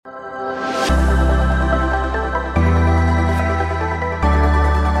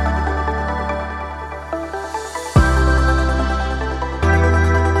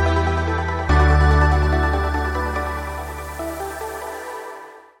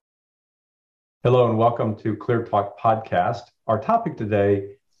Hello and welcome to Clear Talk Podcast. Our topic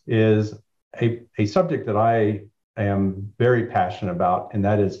today is a subject that I am very passionate about, and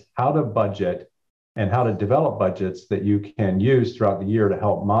that is how to budget and how to develop budgets that you can use throughout the year to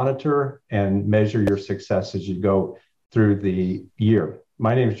help monitor and measure your success as you go through the year.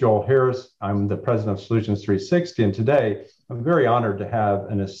 My name is Joel Harris. I'm the president of Solutions 360, and today I'm very honored to have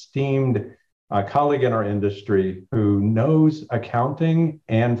an esteemed a colleague in our industry who knows accounting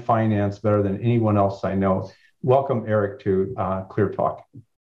and finance better than anyone else I know. Welcome, Eric, to Clear Talk.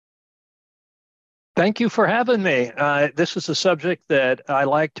 Thank you for having me. This is a subject that I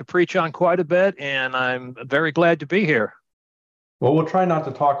like to preach on quite a bit, and I'm very glad to be here. Well, we'll try not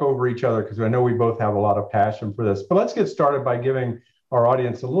to talk over each other because I know we both have a lot of passion for this. But let's get started by giving our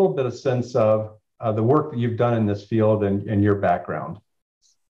audience a little bit of sense of the work that you've done in this field and your background.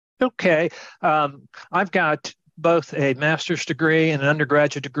 Okay. I've got both a master's degree and an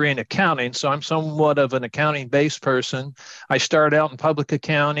undergraduate degree in accounting, so I'm somewhat of an accounting-based person. I started out in public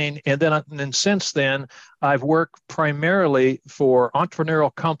accounting, and since then, I've worked primarily for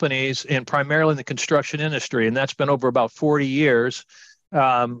entrepreneurial companies and primarily in the construction industry, and that's been over about 40 years.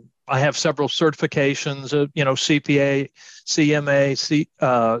 I have several certifications, CPA, CMA,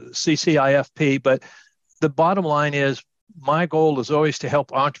 CCIFP, but the bottom line is my goal is always to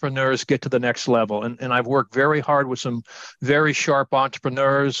help entrepreneurs get to the next level. And I've worked very hard with some very sharp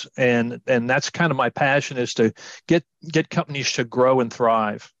entrepreneurs. And that's kind of my passion, is to get companies to grow and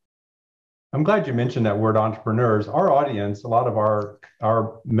thrive. I'm glad you mentioned that word, entrepreneurs. Our audience, a lot of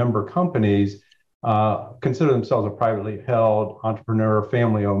our member companies consider themselves a privately held entrepreneur,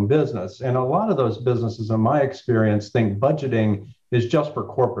 family-owned business. And a lot of those businesses, in my experience, think budgeting is just for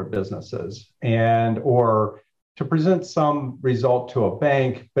corporate businesses or to present some result to a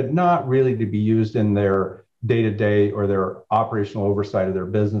bank, but not really to be used in their day-to-day or their operational oversight of their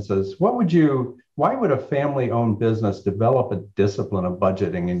businesses. Why would a family-owned business develop a discipline of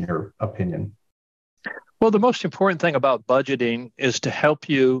budgeting, in your opinion? Well, the most important thing about budgeting is to help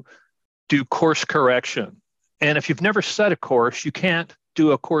you do course correction. And if you've never set a course, you can't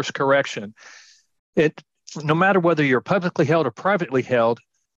do a course correction. No matter whether you're publicly held or privately held,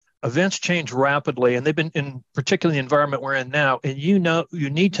 events change rapidly, and they've been, in particularly the environment we're in now, and you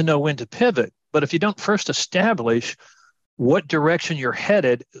need to know when to pivot. But if you don't first establish what direction you're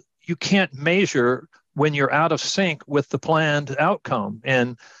headed, you can't measure when you're out of sync with the planned outcome.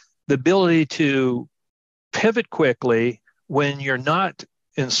 And the ability to pivot quickly when you're not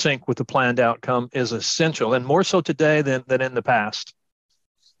in sync with the planned outcome is essential, and more so today than in the past.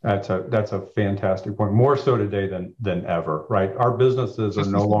 That's a fantastic point. More so today than ever, right? Our businesses are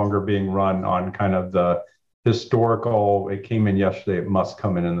no longer being run on kind of the historical, it came in yesterday, it must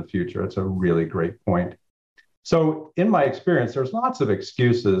come in the future. It's a really great point. So in my experience, there's lots of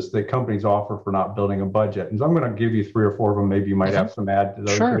excuses that companies offer for not building a budget. And so I'm going to give you 3 or 4 of them. Maybe you might have some add to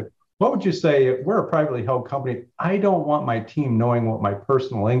those. Sure. What would you say? We're a privately held company. I don't want my team knowing what my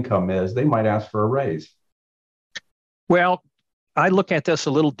personal income is. They might ask for a raise. Well, I look at this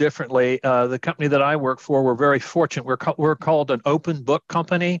a little differently. The company that I work for, we're very fortunate. We're called an open book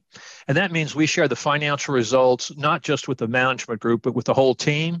company, and that means we share the financial results not just with the management group, but with the whole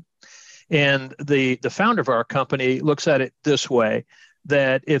team. And the founder of our company looks at it this way,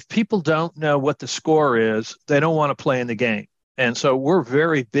 that if people don't know what the score is, they don't want to play in the game. And so we're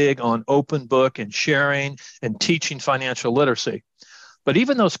very big on open book and sharing and teaching financial literacy. But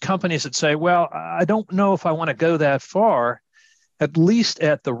even those companies that say, well, I don't know if I want to go that far, at least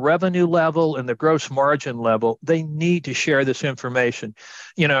at the revenue level and the gross margin level, they need to share this information.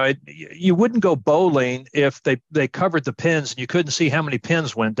 You wouldn't go bowling if they covered the pins and you couldn't see how many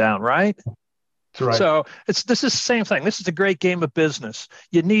pins went down, right? That's right. So this is the same thing. This is a great game of business.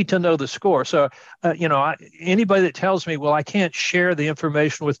 You need to know the score. So, anybody that tells me, well, I can't share the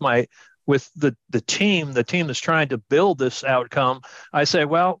information with the team that's trying to build this outcome, I say,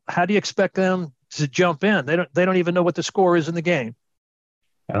 well, how do you expect them to jump in? They don't even know what the score is in the game.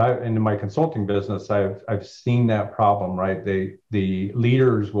 And in my consulting business, I've seen that problem, right? The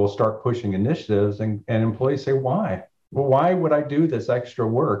leaders will start pushing initiatives and employees say, why? Well, why would I do this extra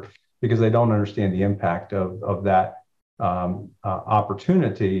work? Because they don't understand the impact of that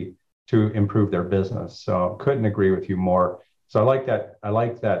opportunity to improve their business. So couldn't agree with you more. So I like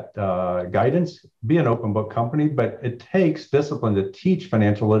that guidance. Be an open book company, but it takes discipline to teach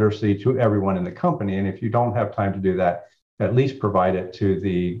financial literacy to everyone in the company. And if you don't have time to do that, at least provide it to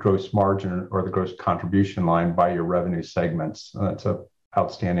the gross margin or the gross contribution line by your revenue segments. That's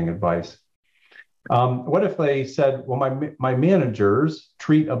outstanding advice. What if they said, well, my managers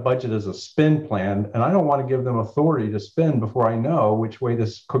treat a budget as a spend plan, and I don't want to give them authority to spend before I know which way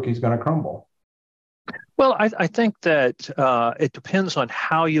this cookie is going to crumble? Well, I think that it depends on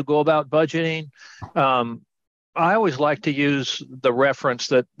how you go about budgeting. Um, I always like to use the reference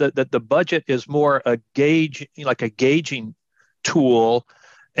that the budget is more a gauge, like a gauging tool,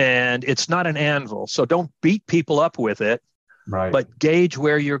 and it's not an anvil. So don't beat people up with it, Right. but gauge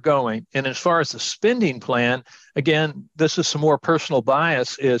where you're going. And as far as the spending plan, again, this is some more personal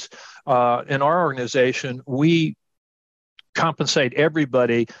bias. Is in our organization, we compensate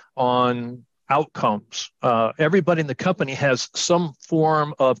everybody on outcomes. Everybody in the company has some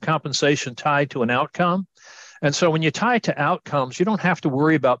form of compensation tied to an outcome. And so when you tie it to outcomes, you don't have to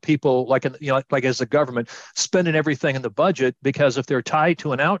worry about people like as the government spending everything in the budget, because if they're tied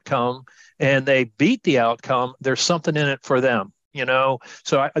to an outcome and they beat the outcome, there's something in it for them.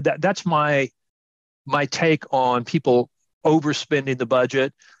 So that's my take on people overspending the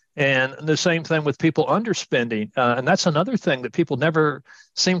budget. And the same thing with people underspending. And that's another thing that people never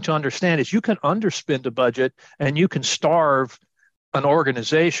seem to understand is you can underspend a budget and you can starve an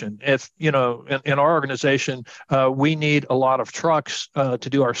organization. If, in our organization, we need a lot of trucks to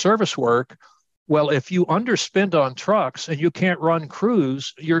do our service work. Well, if you underspend on trucks and you can't run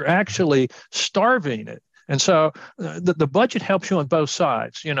crews, you're actually starving it. And so the budget helps you on both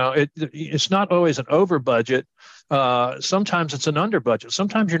sides. It's not always an over budget. Sometimes it's an under budget.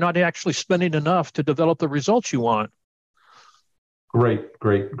 Sometimes you're not actually spending enough to develop the results you want. Great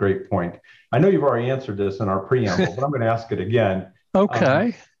point. I know you've already answered this in our preamble, but I'm going to ask it again.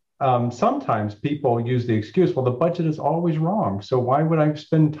 Okay. Sometimes people use the excuse, well, the budget is always wrong. So why would I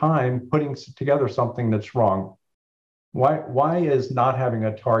spend time putting together something that's wrong? Why is not having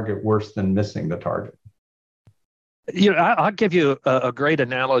a target worse than missing the target? I'll give you a great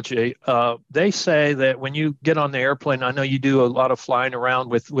analogy. They say that when you get on the airplane, I know you do a lot of flying around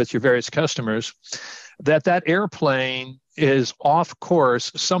with your various customers, that airplane is off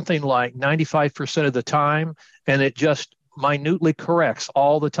course something like 95% of the time, and it just minutely corrects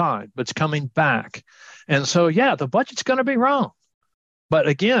all the time, but it's coming back. And so, yeah, the budget's going to be wrong. But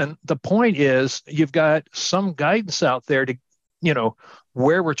again, the point is you've got some guidance out there to,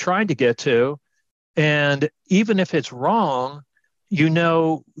 where we're trying to get to. And even if it's wrong,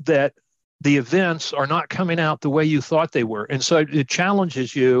 that the events are not coming out the way you thought they were. And so it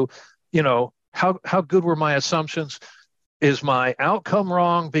challenges you, how good were my assumptions? Is my outcome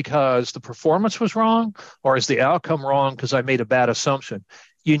wrong because the performance was wrong, or is the outcome wrong because I made a bad assumption?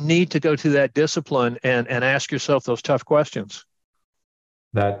 You need to go to that discipline and ask yourself those tough questions.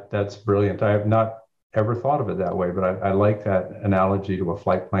 That's brilliant. I have not ever thought of it that way, but I like that analogy to a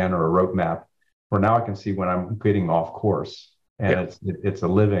flight plan or a roadmap, where now I can see when I'm getting off course, and it's a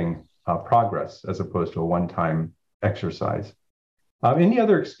living progress as opposed to a one-time exercise. Any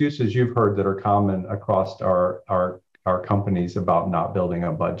other excuses you've heard that are common across our companies about not building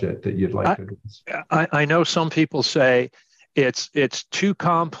a budget that you'd like to address? I know some people say it's too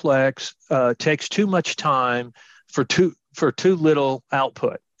complex, takes too much time for too little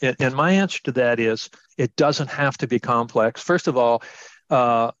output. And my answer to that is it doesn't have to be complex. First of all,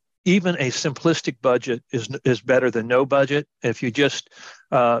 even a simplistic budget is better than no budget. If you just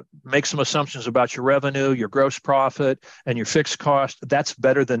make some assumptions about your revenue, your gross profit, and your fixed cost, that's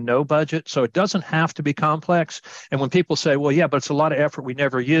better than no budget. So it doesn't have to be complex. And when people say, well, yeah, but it's a lot of effort we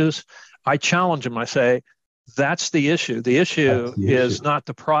never use, I challenge them. I say, that's the issue. The issue is not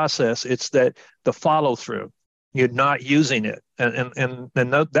the process. It's that the follow through. You're not using it. And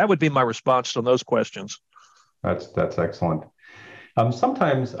that would be my response to those questions. That's excellent.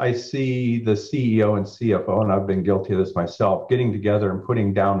 Sometimes I see the CEO and CFO, and I've been guilty of this myself, getting together and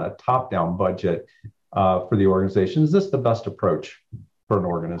putting down a top-down budget for the organization. Is this the best approach for an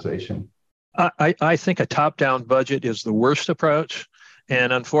organization? I think a top-down budget is the worst approach.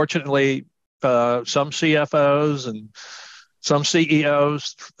 And unfortunately, some CFOs and some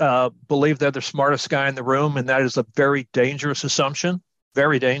CEOs believe they're the smartest guy in the room, and that is a very dangerous assumption.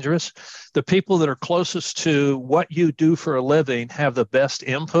 Very dangerous. The people that are closest to what you do for a living have the best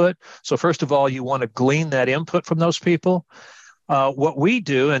input. So first of all, you want to glean that input from those people. What we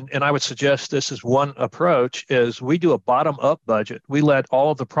do, and I would suggest this is one approach, is we do a bottom-up budget. We let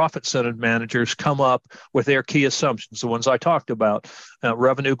all of the profit center managers come up with their key assumptions, the ones I talked about,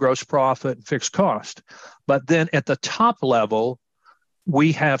 revenue, gross profit, and fixed cost. But then at the top level,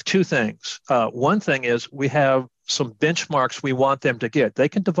 we have two things. One thing is we have some benchmarks we want them to get. They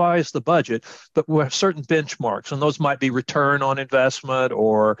can devise the budget, but we have certain benchmarks, and those might be return on investment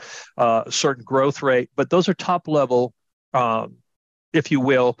or a certain growth rate. But those are top level, if you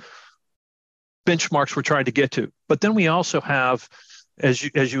will, benchmarks we're trying to get to. But then we also have, as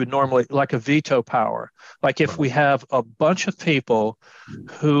you would normally, like a veto power. Like if we have a bunch of people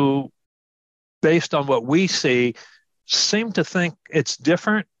who based on what we see, seem to think it's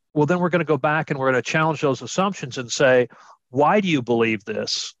different. Well, then we're going to go back and we're going to challenge those assumptions and say, why do you believe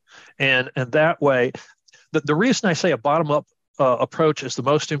this? And that way, the reason I say a bottom-up approach is the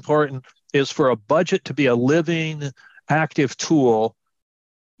most important is for a budget to be a living, active tool,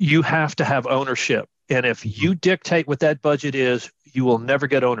 you have to have ownership. And if you dictate what that budget is, you will never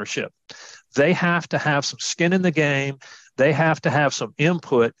get ownership. They have to have some skin in the game. They have to have some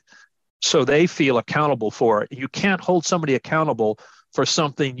input so they feel accountable for it. You can't hold somebody accountable for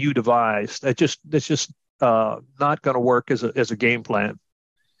something you devised. That's just not going to work as a game plan.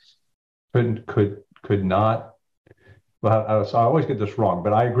 Could not. Well, so I always get this wrong,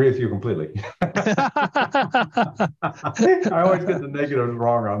 but I agree with you completely. I always get the negatives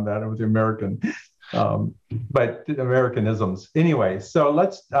wrong on that with the American, but the Americanisms. Anyway,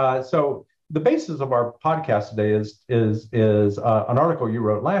 so the basis of our podcast today is an article you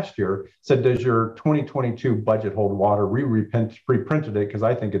wrote last year. Said, does your 2022 budget hold water? We reprinted it because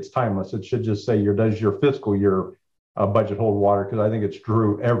I think it's timeless. It should just say, does your fiscal year budget hold water? Because I think it's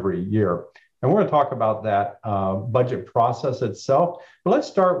true every year. And we're going to talk about that budget process itself. But let's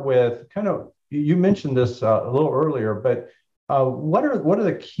start with you mentioned this a little earlier, but what are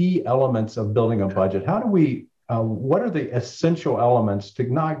the key elements of building a budget? What are the essential elements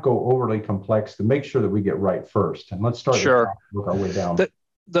to not go overly complex to make sure that we get right first? And let's start with our way down.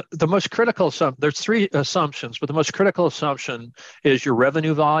 The most critical assumption, there's three assumptions, but the most critical assumption is your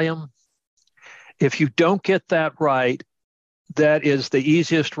revenue volume. If you don't get that right, that is the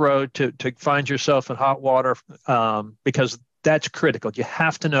easiest road to find yourself in hot water, because that's critical. You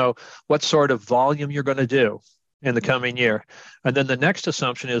have to know what sort of volume you're going to do in the coming year. And then the next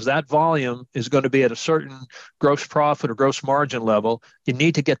assumption is that volume is going to be at a certain gross profit or gross margin level. You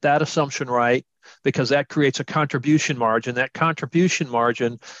need to get that assumption right because that creates a contribution margin. That contribution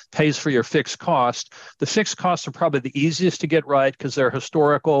margin pays for your fixed cost. The fixed costs are probably the easiest to get right because they're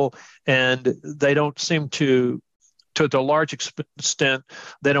historical and they don't seem to a large extent,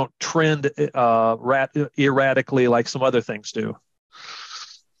 they don't trend erratically like some other things do.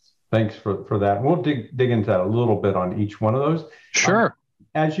 Thanks for that. We'll dig into that a little bit on each one of those. Sure.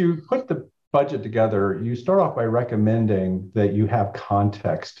 As you put the budget together, you start off by recommending that you have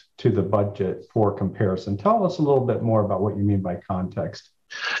context to the budget for comparison. Tell us a little bit more about what you mean by context.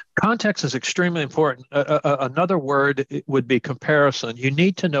 Context is extremely important. Another word would be comparison. You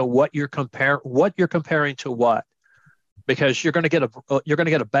need to know what you're comparing to what. Because you're going to get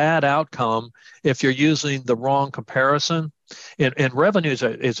a bad outcome if you're using the wrong comparison. And revenue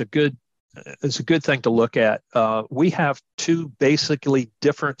is a good thing to look at. We have two basically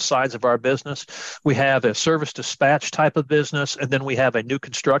different sides of our business. We have a service dispatch type of business, and then we have a new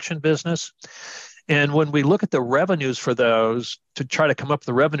construction business. And when we look at the revenues for those to try to come up with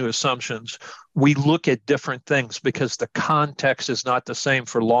the revenue assumptions, we look at different things because the context is not the same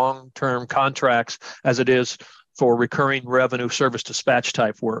for long-term contracts as it is for recurring revenue service dispatch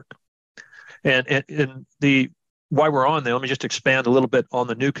type work. And while we're on there, let me just expand a little bit on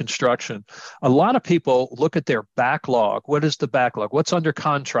the new construction. A lot of people look at their backlog. What is the backlog? What's under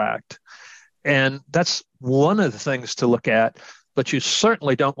contract? And that's one of the things to look at, but you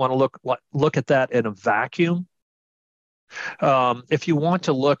certainly don't want to look at that in a vacuum. If you want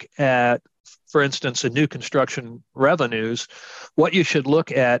to look at, for instance, in new construction revenues, what you should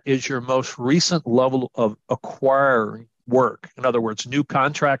look at is your most recent level of acquiring work. In other words, new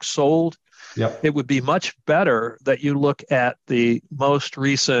contracts sold. Yep. It would be much better that you look at the most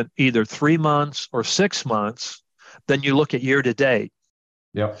recent either 3 months or 6 months than you look at year to date.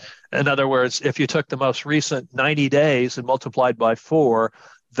 Yep. In other words, if you took the most recent 90 days and multiplied by 4,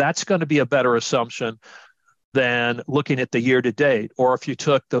 that's going to be a better assumption than looking at the year to date. Or if you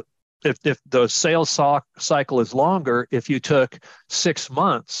took if the sales cycle is longer, if you took 6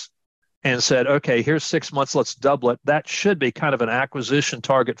 months and said, okay, here's 6 months, let's double it, that should be kind of an acquisition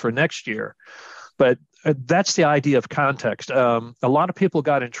target for next year. But that's the idea of context. A lot of people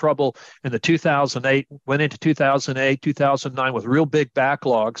got in trouble in the 2008, went into 2008, 2009 with real big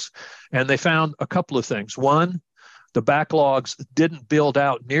backlogs, and they found a couple of things. One, the backlogs didn't build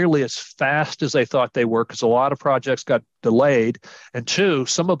out nearly as fast as they thought they were because a lot of projects got delayed. And two,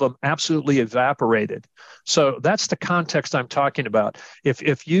 some of them absolutely evaporated. So that's the context I'm talking about.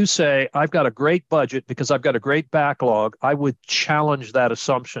 If you say, I've got a great budget because I've got a great backlog, I would challenge that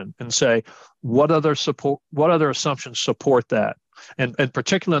assumption and say, what other assumptions support that? And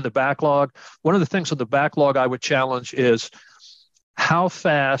particularly in the backlog, one of the things in the backlog I would challenge is how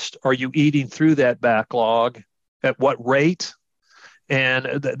fast are you eating through that backlog? At what rate? And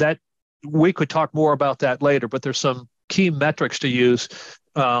that we could talk more about that later, but there's some key metrics to use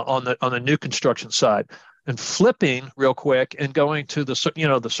on the new construction side. And flipping real quick and going to the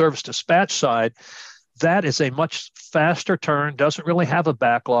service dispatch side, that is a much faster turn, doesn't really have a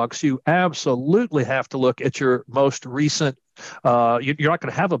backlog. So you absolutely have to look at your most recent. You're not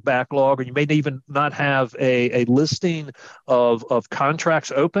going to have a backlog, or you may even not have a listing of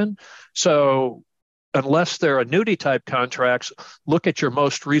contracts open. So unless they're annuity type contracts, look at your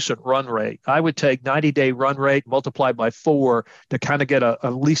most recent run rate. I would take 90-day run rate multiplied by 4 to kind of get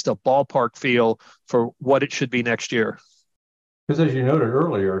at least a ballpark feel for what it should be next year. Because as you noted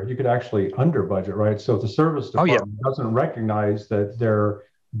earlier, you could actually under budget, right? So if the service department doesn't recognize that their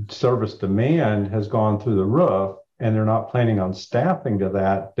service demand has gone through the roof and they're not planning on staffing to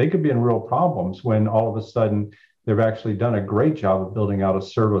that, they could be in real problems when all of a sudden they've actually done a great job of building out a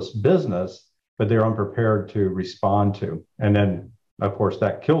service business, but they're unprepared to respond to. And then, of course,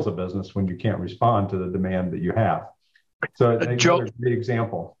 that kills a business when you can't respond to the demand that you have. So Joel, a great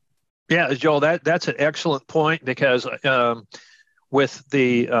example. Yeah, Joel, that's an excellent point, because with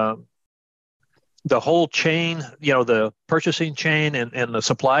the whole chain, the purchasing chain and the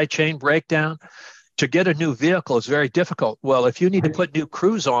supply chain breakdown, to get a new vehicle is very difficult. Well, if you need to put new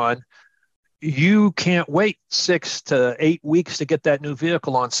crews on, you can't wait 6 to 8 weeks to get that new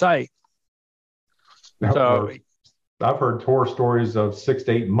vehicle on site. So I've heard horror stories of 6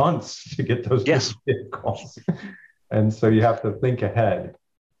 to 8 months to get those vehicles. And so you have to think ahead.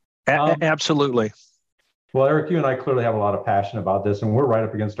 Absolutely. Well, Eric, you and I clearly have a lot of passion about this, and we're right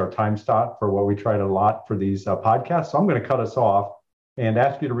up against our time stop for what we try to allot for these podcasts. So I'm going to cut us off and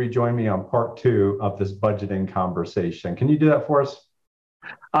ask you to rejoin me on part 2 of this budgeting conversation. Can you do that for us?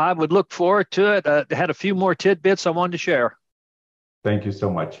 I would look forward to it. I had a few more tidbits I wanted to share. Thank you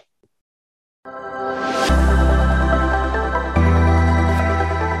so much.